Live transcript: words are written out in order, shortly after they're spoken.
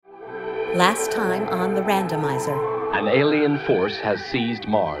Last time on the randomizer. An alien force has seized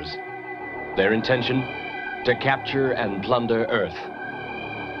Mars. Their intention? To capture and plunder Earth.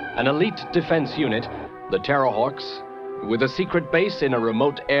 An elite defense unit, the Terrahawks, with a secret base in a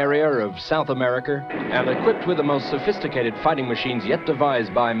remote area of South America and equipped with the most sophisticated fighting machines yet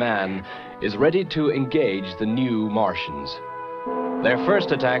devised by man, is ready to engage the new Martians. Their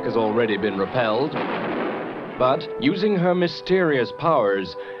first attack has already been repelled, but using her mysterious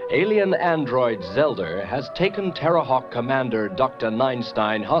powers, alien android Zelda has taken Terrahawk commander Dr.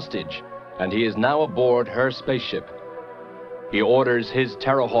 Ninestein hostage, and he is now aboard her spaceship. He orders his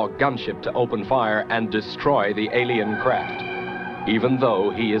Terrahawk gunship to open fire and destroy the alien craft, even though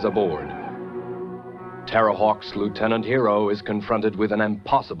he is aboard. Terrahawk's Lieutenant Hero is confronted with an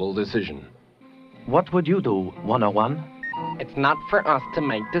impossible decision. What would you do, 101? It's not for us to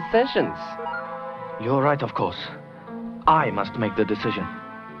make decisions. You're right, of course. I must make the decision.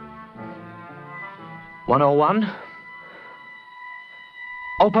 101,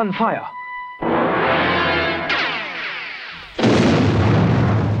 open fire.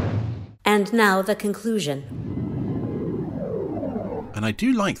 And now the conclusion. And I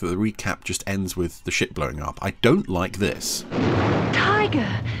do like that the recap just ends with the ship blowing up. I don't like this.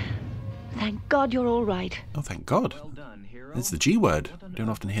 Tiger! Thank God you're all right. Oh, thank God. Well done, hero. It's the G word. Don't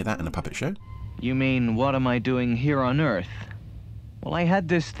often hear that in a puppet show. You mean, what am I doing here on Earth? Well, I had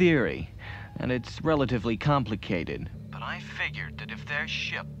this theory, and it's relatively complicated. But I figured that if their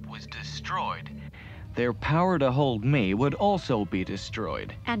ship was destroyed, their power to hold me would also be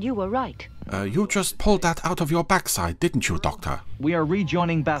destroyed. And you were right. You just pulled that out of your backside, didn't you, Doctor? We are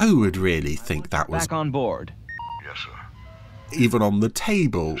rejoining back. I would really think that was back on board. Yes, sir. even on the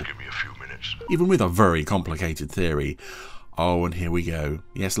table. Just give me a few minutes. Even with a very complicated theory. Oh, and here we go.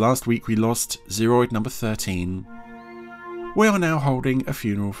 Yes, last week we lost Zeroid number 13. We are now holding a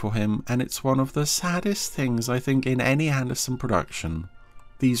funeral for him, and it's one of the saddest things, I think, in any Anderson production.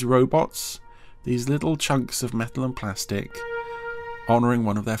 These robots, these little chunks of metal and plastic, honouring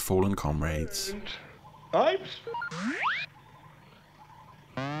one of their fallen comrades.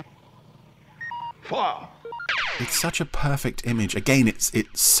 Fire! It's such a perfect image. Again, it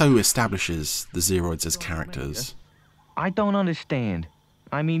so establishes the Zeroids as characters. I don't understand.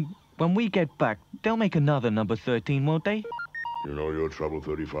 I mean, when we get back, they'll make another number 13, won't they? You know your trouble,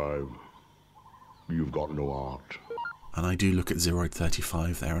 35. You've got no art. And I do look at Zeroid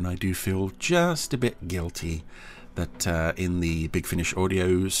 35 there, and I do feel just a bit guilty that in the Big Finish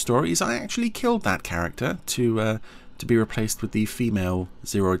audio stories, I actually killed that character to be replaced with the female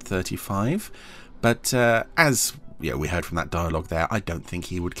Zeroid 35. But as we heard from that dialogue there, I don't think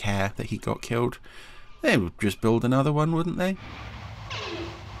he would care that he got killed. They would just build another one, wouldn't they?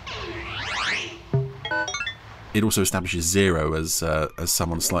 It also establishes Zero as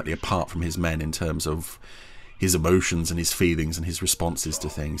someone slightly apart from his men in terms of his emotions and his feelings and his responses to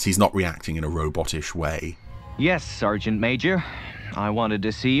things. He's not reacting in a robotish way. Yes, Sergeant Major. I wanted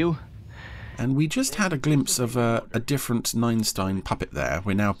to see you. And we just had a glimpse of a different Ninestein puppet there.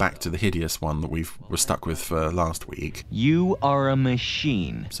 We're now back to the hideous one that we're stuck with for last week. You are a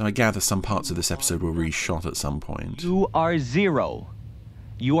machine. So I gather some parts of this episode were reshot at some point. You are Zero.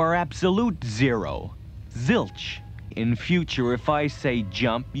 You are absolute zero. Zilch. In future, if I say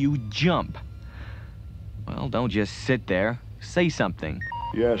jump, you jump. Well, don't just sit there. Say something.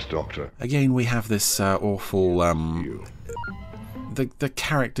 Yes, Doctor. Again, we have this awful, the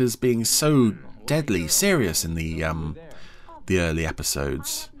characters being so deadly serious in the early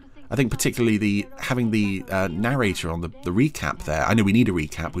episodes. I think particularly having the narrator on the recap there. I know we need a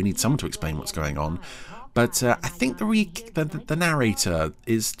recap. We need someone to explain what's going on. But I think the narrator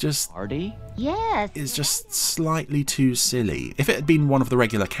is just... Artie? Yes. Is just slightly too silly. If it had been one of the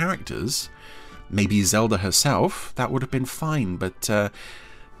regular characters, maybe Zelda herself, that would have been fine. But the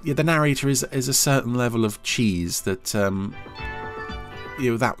narrator is a certain level of cheese that...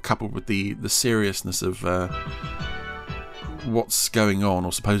 that coupled with the seriousness of what's going on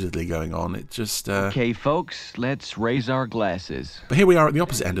or supposedly going on, it just... Okay, folks, let's raise our glasses. But here we are at the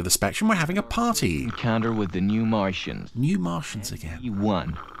opposite end of the spectrum. We're having a party. Encounter with the new Martians. New Martians again.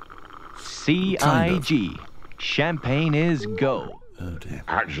 E1. CIG. Champagne is go. Oh dear.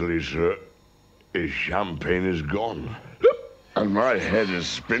 Actually, sir, his champagne is gone. And my head is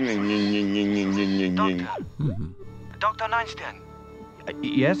spinning. Dr. Ninestein.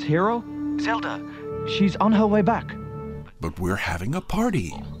 Yes, Hero? Zelda. She's on her way back. But we're having a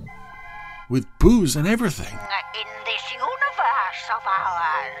party. With booze and everything. In this universe of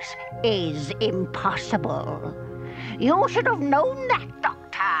ours is impossible. You should have known that,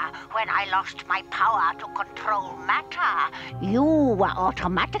 Doctor, When I lost my power to control matter, you were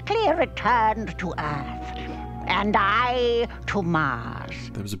automatically returned to Earth, and I to Mars.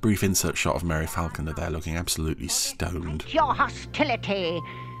 There was a brief insert shot of Mary Falconer there looking absolutely stoned. Your hostility,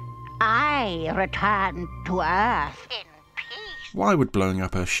 I returned to Earth in peace. Why would blowing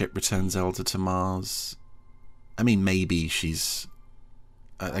up her ship return Zelda to Mars? I mean, maybe she's...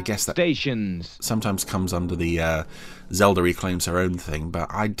 I guess that Stations sometimes comes under the Zelda reclaims her own thing, but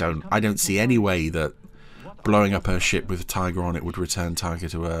I don't see any way that blowing up her ship with a tiger on it would return Tiger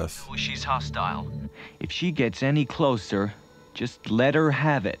to Earth. She's hostile. If she gets any closer, just let her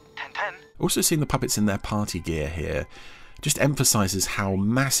have it. 10-10. Also seeing the puppets in their party gear here just emphasises how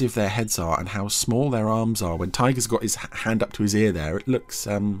massive their heads are and how small their arms are. When Tiger's got his hand up to his ear there, it looks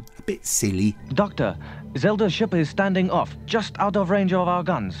a bit silly. Doctor, Zelda's ship is standing off, just out of range of our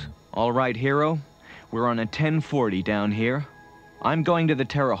guns. All right, hero. We're on a 1040 down here. I'm going to the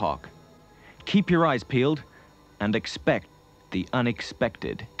Terrahawk. Keep your eyes peeled and expect the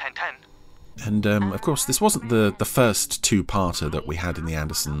unexpected. 10-10. And, of course, this wasn't the first two-parter that we had in the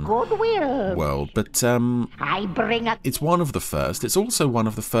Anderson Goodwill. world, but I bring a... it's one of the first. It's also one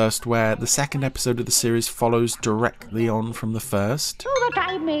of the first where the second episode of the series follows directly on from the first. So that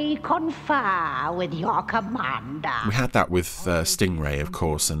I may confer with your commander. We had that with Stingray, of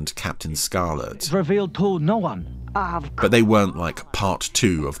course, and Captain Scarlet. Revealed to no one. But they weren't like part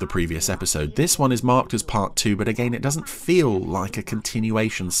 2 of the previous episode. This one is marked as part 2, but again, it doesn't feel like a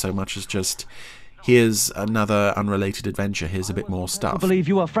continuation so much as just, here's another unrelated adventure, here's a bit more I stuff. believe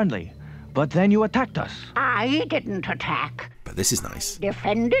you were friendly, but then you attacked us. I didn't attack. But this is nice.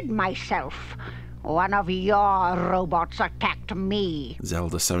 Defended myself. One of your robots attacked me.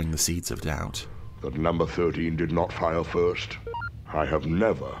 Zelda sowing the seeds of doubt. That number 13 did not fire first. I have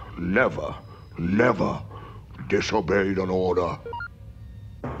never disobeyed an order.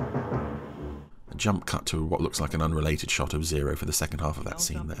 A jump cut to what looks like an unrelated shot of Zero for the second half of that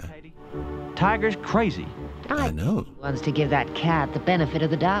scene there. Tiger's crazy. I know. Wants to give that cat the benefit of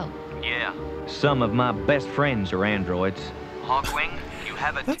the doubt. Yeah. Some of my best friends are androids. Hawkwing, you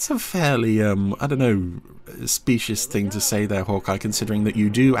have a... That's a fairly, I don't know, specious thing to say there, Hawkeye, considering that you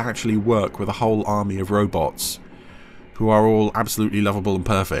do actually work with a whole army of robots who are all absolutely lovable and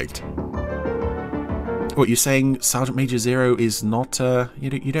perfect. What, you're saying Sergeant Major Zero is not,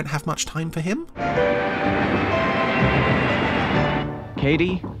 you don't have much time for him?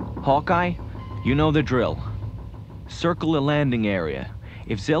 Katie, Hawkeye, you know the drill. Circle the landing area.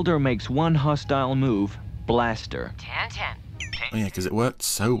 If Zelda makes one hostile move, blast her. 10-10. Oh yeah, because it worked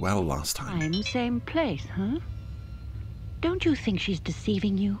so well last time. Same place, huh? Don't you think she's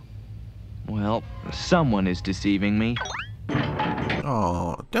deceiving you? Well, someone is deceiving me.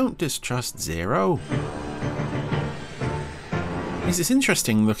 Oh, don't distrust Zero. It's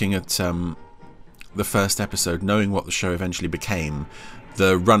interesting looking at the first episode, knowing what the show eventually became,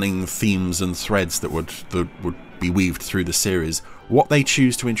 the running themes and threads that would be weaved through the series, what they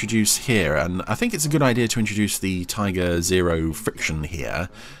choose to introduce here. And I think it's a good idea to introduce the Tiger Zero friction here,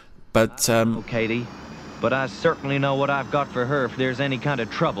 but... Katie, but I certainly know what I've got for her if there's any kind of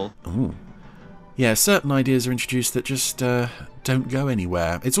trouble. Ooh. Yeah, certain ideas are introduced that just don't go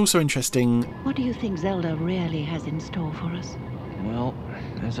anywhere. It's also interesting... What do you think Zelda really has in store for us? Well,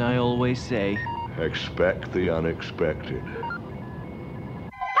 as I always say... Expect the unexpected.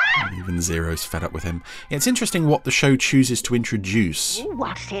 Even Zero's fed up with him. Yeah, it's interesting what the show chooses to introduce.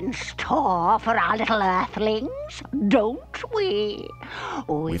 What's in store for our little earthlings, don't we?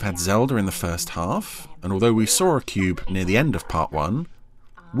 We've had Zelda in the first half, and although we saw a cube near the end of part 1,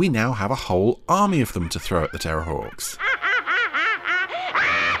 we now have a whole army of them to throw at the Terrahawks.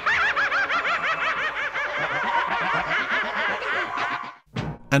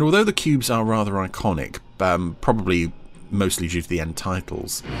 And although the cubes are rather iconic, probably mostly due to the end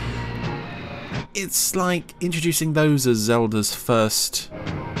titles, it's like introducing those as Zelda's first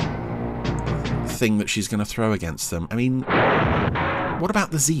thing that she's going to throw against them. I mean, what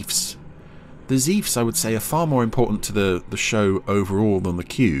about the Zeefs? The Zeefs, I would say, are far more important to the show overall than the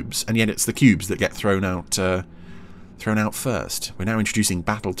cubes, and yet it's the cubes that get thrown out first. We're now introducing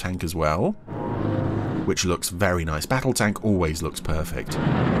Battle Tank as well, which looks very nice. Battle Tank always looks perfect.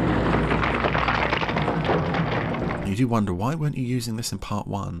 You do wonder, why weren't you using this in part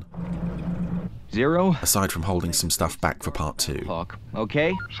 1? Zero? Aside from holding some stuff back for part 2. Hawk,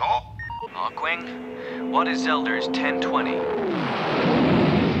 okay? So? Hawkwing, what is Zelda's 1020?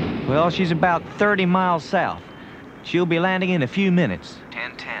 Well, she's about 30 miles south. She'll be landing in a few minutes.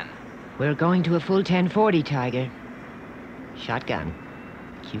 10-10. We're going to a full 1040, Tiger. Shotgun.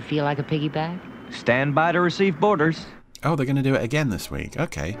 You feel like a piggyback? Stand by to receive boarders. Oh, they're going to do it again this week.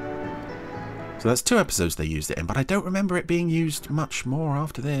 Okay. So that's 2 episodes they used it in, but I don't remember it being used much more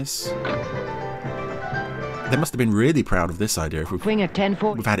after this. They must have been really proud of this idea if Wing at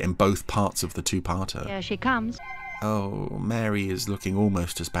 1040. we've had it in both parts of the 2-parter. Here she comes. Oh, Mary is looking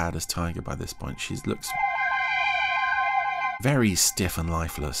almost as bad as Tiger by this point. She looks very stiff and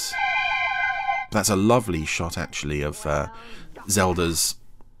lifeless. That's a lovely shot, actually, of Zelda's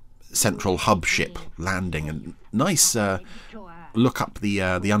central hub ship landing, and nice look up the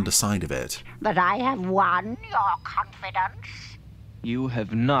underside of it. That I have won your confidence? You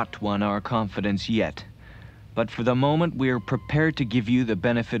have not won our confidence yet. But for the moment, we are prepared to give you the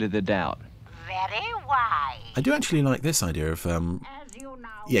benefit of the doubt. Very wise. I do actually like this idea of, As you know,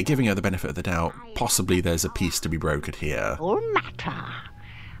 yeah, giving her the benefit of the doubt. Possibly there's a piece to be brokered here. no matter.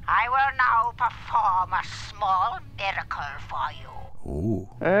 I will now perform a small miracle for you. Ooh.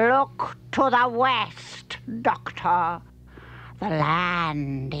 Look to the west, Doctor. The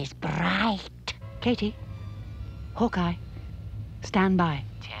land is bright. Katie. Hawkeye. Stand by.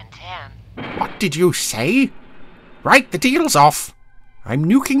 10-10. What did you say? Right, the deal's off. I'm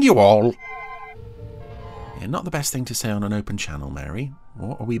nuking you all. Yeah, not the best thing to say on an open channel, Mary.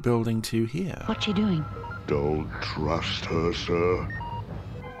 What are we building to here? What's she doing? Don't trust her, sir.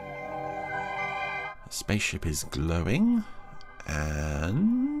 The spaceship is glowing.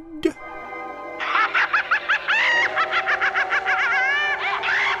 And...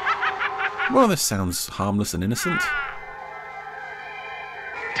 well, this sounds harmless and innocent.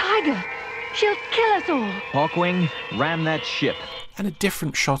 Tiger! She'll kill us all! Hawkwing, ram that ship. And a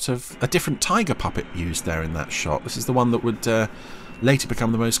different shot of a different tiger puppet used there in that shot. This is the one that would later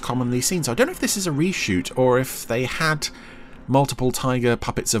become the most commonly seen. So I don't know if this is a reshoot or if they had multiple tiger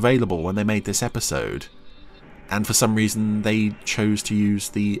puppets available when they made this episode, and for some reason they chose to use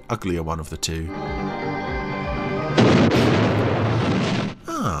the uglier one of the two.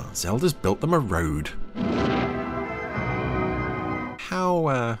 Ah, Zelda's built them a road.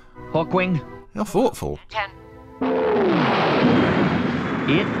 How Hawkwing, thoughtful. 10.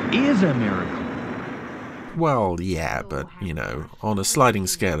 it is a miracle. Well, yeah, but, you know, on a sliding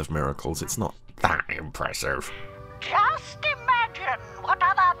scale of miracles, it's not that impressive. Just imagine what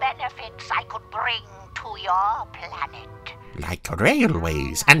other benefits I could bring to your planet. Like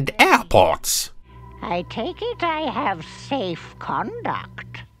railways and airports. I take it I have safe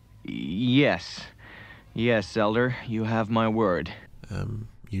conduct. Yes. Yes, Elder, you have my word.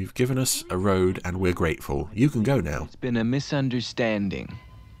 You've given us a road and we're grateful. You can go now. It's been a misunderstanding.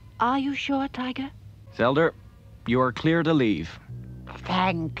 Are you sure, Tiger? Zelda, you are clear to leave.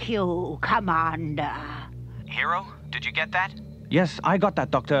 Thank you, Commander. Hero, did you get that? Yes, I got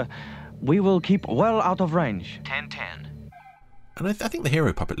that, Doctor. We will keep well out of range. 10-10. And I think the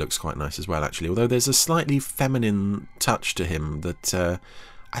hero puppet looks quite nice as well, actually, although there's a slightly feminine touch to him that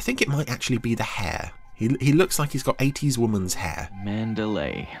I think it might actually be the hair. He looks like he's got 80s woman's hair.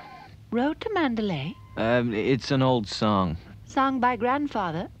 Mandalay. Road to Mandalay? It's an old song. Sung by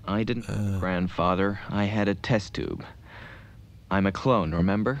grandfather? I didn't grandfather. I had a test tube. I'm a clone,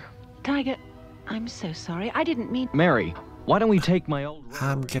 remember? Tiger, I'm so sorry. I didn't mean... Mary, why don't we take my old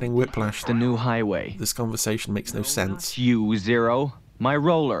I'm getting whiplash. the new highway? This conversation makes no sense. You, Zero. My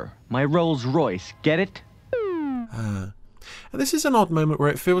roller. My Rolls Royce. Get it? This is an odd moment where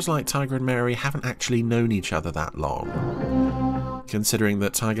it feels like Tiger and Mary haven't actually known each other that long. Considering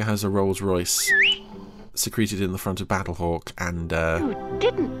that Tiger has a Rolls Royce secreted in the front of Battlehawk and... You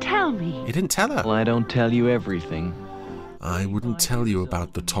didn't tell me. He didn't tell her. Well, I don't tell you everything. I wouldn't tell you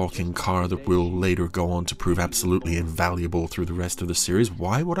about the talking car that will later go on to prove absolutely invaluable through the rest of the series.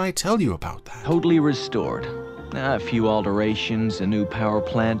 Why would I tell you about that? Totally restored. A few alterations, a new power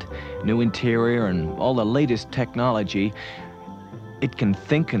plant, new interior, and all the latest technology. It can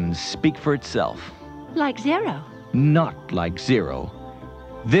think and speak for itself. Like Zero. Not like Zero.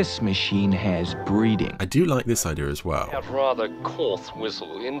 This machine has breeding. I do like this idea as well. That rather coarse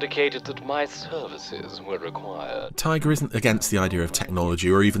whistle indicated that my services were required. Tiger isn't against the idea of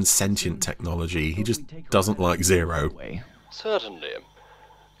technology or even sentient technology. He just doesn't like Zero. Certainly.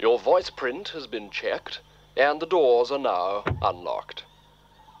 Your voice print has been checked, and the doors are now unlocked.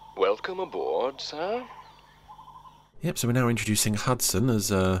 Welcome aboard, sir. Yep, so we're now introducing Hudson as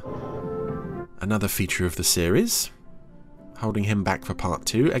another feature of the series. Holding him back for part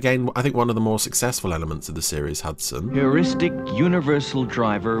 2. Again, I think one of the more successful elements of the series, Hudson. Heuristic universal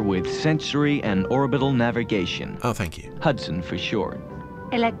driver with sensory and orbital navigation. Oh, thank you. Hudson for short.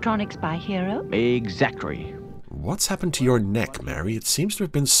 Electronics by Hero? Exactly. What's happened to your neck, Mary? It seems to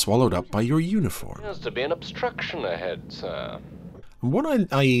have been swallowed up by your uniform. There's to be an obstruction ahead, sir. And what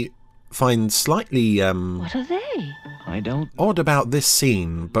I find slightly, What are they? I don't... Odd about this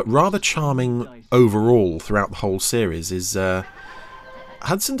scene, but rather charming overall throughout the whole series, is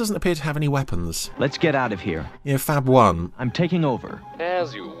Hudson doesn't appear to have any weapons. Let's get out of here. You know, Fab 1... I'm taking over.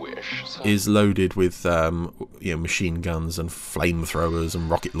 As you wish, son. ...is loaded with, machine guns and flamethrowers and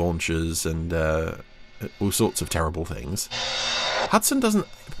rocket launchers and all sorts of terrible things. Hudson doesn't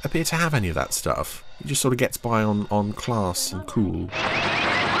appear to have any of that stuff. He just sort of gets by on class and cool.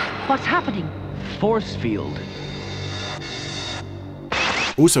 What's happening? Force field.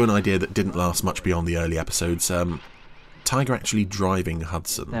 Also an idea that didn't last much beyond the early episodes, Tiger actually driving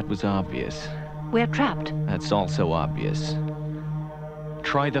Hudson. That was obvious. We're trapped. That's also obvious.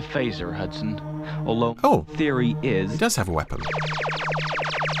 Try the phaser, Hudson. Although, Oh, theory is... he does have a weapon.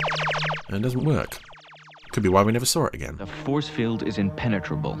 And it doesn't work. Could be why we never saw it again. The force field is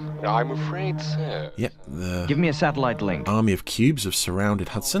impenetrable. I'm afraid so. Yep, the Give me a satellite link. army of cubes have surrounded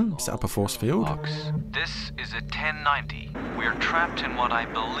Hudson, set up a force field. This is a 1090. We're trapped in what I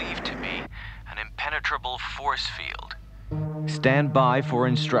believe to be an impenetrable force field. Stand by for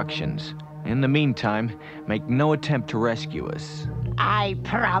instructions. In the meantime, make no attempt to rescue us. I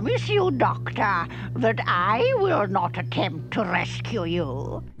promise you, Doctor, that I will not attempt to rescue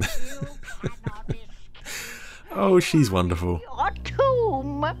you. Oh, she's wonderful. Your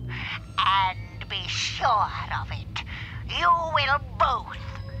tomb, and be sure of it. You will both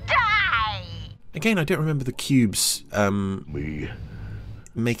die. Again, I don't remember the cubes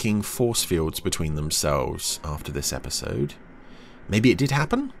making force fields between themselves after this episode. Maybe it did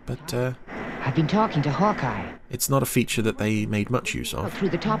happen, but I've been talking to Hawkeye. it's not a feature that they made much use of. Through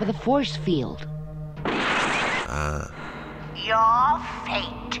the top of the force field. Your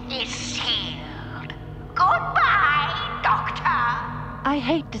fate is sealed. Goodbye, Doctor. I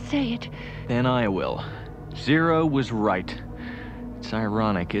hate to say it. Then I will. Zero was right. It's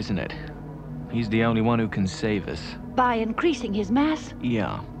ironic, isn't it? He's the only one who can save us. By increasing his mass?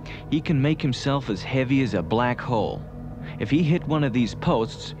 Yeah. He can make himself as heavy as a black hole. If he hit one of these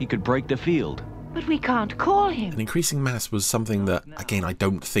posts, he could break the field. But we can't call him. An increasing mass was something that, again, I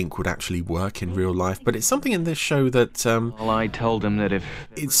don't think would actually work in real life, but it's something in this show that Well, I told him that if...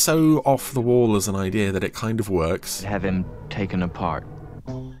 it's so off the wall as an idea that it kind of works. have him taken apart.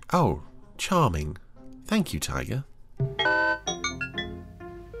 Oh, charming. Thank you, Tiger.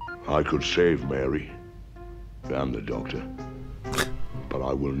 I could save Mary and the doctor, but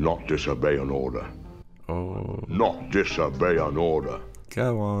I will not disobey an order. Oh, Not disobey an order.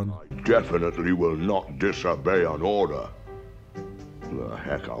 go on. I definitely will not disobey an order. The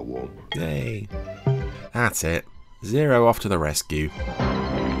heck I won't. Yay. That's it. Zero off to the rescue.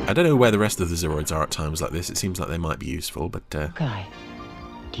 I don't know where the rest of the Zeroids are at times like this. It seems like they might be useful, but Hawkeye,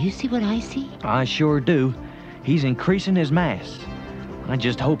 do you see what I see? I sure do. He's increasing his mass. I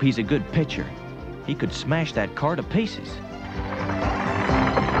just hope he's a good pitcher. He could smash that car to pieces.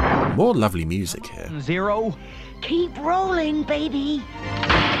 more lovely music here. Zero. Keep rolling, baby.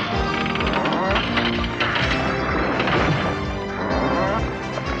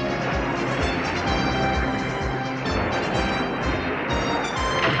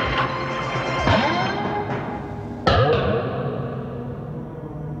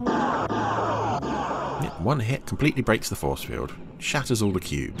 One hit completely breaks the force field, shatters all the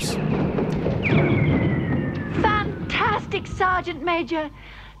cubes. Fantastic, Sergeant Major.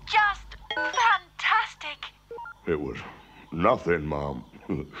 Just fantastic. It was nothing, Mom.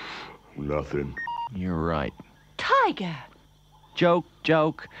 Nothing. You're right. Tiger.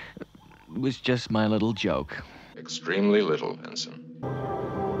 Joke. It was just my little joke. Extremely little, Ensign.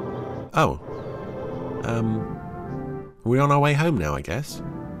 Oh. We're on our way home now, I guess.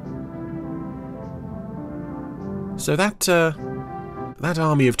 So that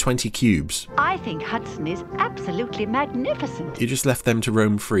army of 20 cubes, I think Hudson is absolutely magnificent. you just left them to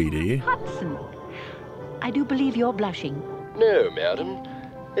roam free, do you? Hudson, I do believe you're blushing. No, madam.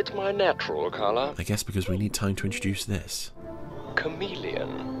 It's my natural color. I guess because we need time to introduce this.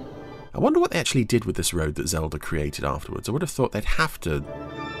 Chameleon. I wonder what they actually did with this road that Zelda created afterwards. I would have thought they'd have to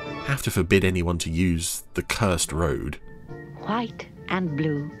forbid anyone to use the cursed road. White and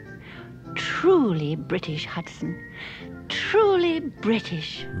blue. Truly British, Hudson. Truly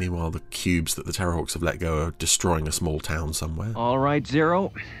British. Meanwhile, the cubes that the Terrahawks have let go are destroying a small town somewhere. All right,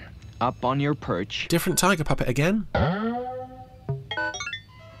 Zero. Up on your perch. Different tiger puppet again.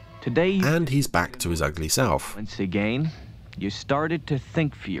 Today, And he's back to his ugly self. once again, you started to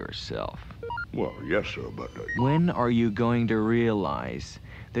think for yourself. Well, yes, sir, but... When are you going to realize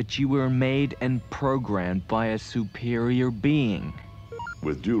that you were made and programmed by a superior being?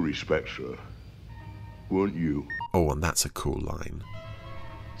 with due respect, sir, weren't you? Oh, and that's a cool line.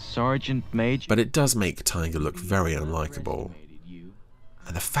 Sergeant Major. But it does make Tiger look very unlikable.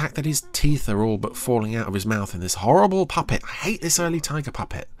 And the fact that his teeth are all but falling out of his mouth in this horrible puppet. I hate this early Tiger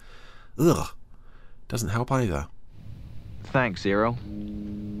puppet. Ugh. Doesn't help either. Thanks, Zero.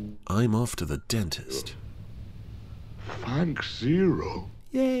 I'm off to the dentist. Thanks, Zero.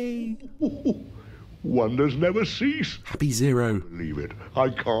 Yay! Wonders never cease. Happy Zero. Believe it. I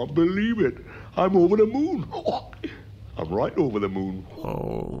can't believe it. I'm over the moon. I'm right over the moon.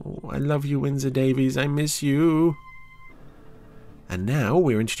 Oh, I love you, Windsor Davies. I miss you. And now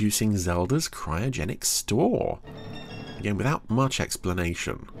we're introducing Zelda's cryogenic store. Again, without much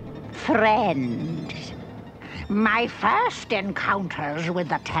explanation. Friends, my first encounters with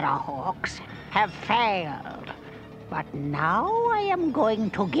the Terrahawks have failed. But now I am going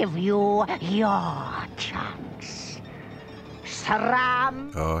to give you your chance.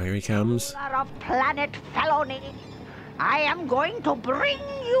 Sram, Oh, here he comes. ruler of planet Felony, I am going to bring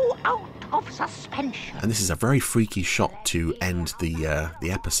you out of suspension. And this is a very freaky shot to end the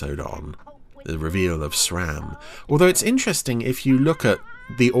episode on. The reveal of SRAM. Although it's interesting if you look at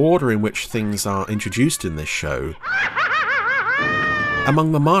the order in which things are introduced in this show.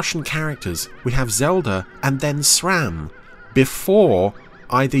 Among the Martian characters, we have Zelda and then SRAM, before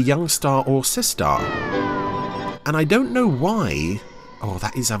either Youngstar or Sistar. And I don't know why. Oh,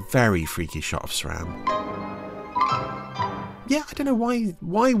 that is a very freaky shot of SRAM. Yeah, I don't know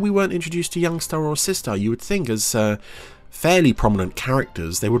why we weren't introduced to Youngstar or Sistar. You would think as fairly prominent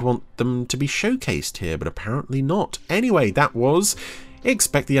characters they would want them to be showcased here, but apparently not. Anyway, that was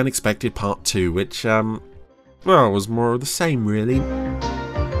Expect the Unexpected Part 2, which, well, was more of the same, really.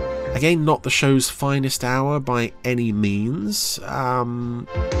 Again, not the show's finest hour by any means.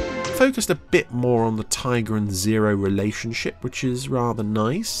 Focused a bit more on the Tiger and Zero relationship, which is rather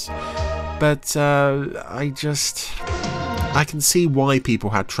nice. But I can see why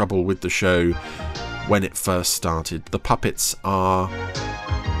people had trouble with the show when it first started. The puppets are...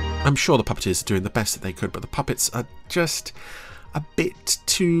 I'm sure the puppeteers are doing the best that they could, but the puppets are just a bit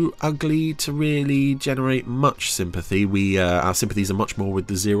too ugly to really generate much sympathy. Our sympathies are much more with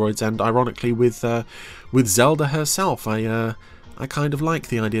the Zeroids, and ironically with Zelda herself. I kind of like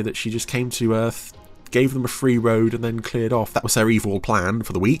the idea that she just came to Earth, gave them a free road, and then cleared off. That was her evil plan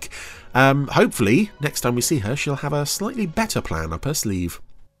for the week. Hopefully, next time we see her, she'll have a slightly better plan up her sleeve.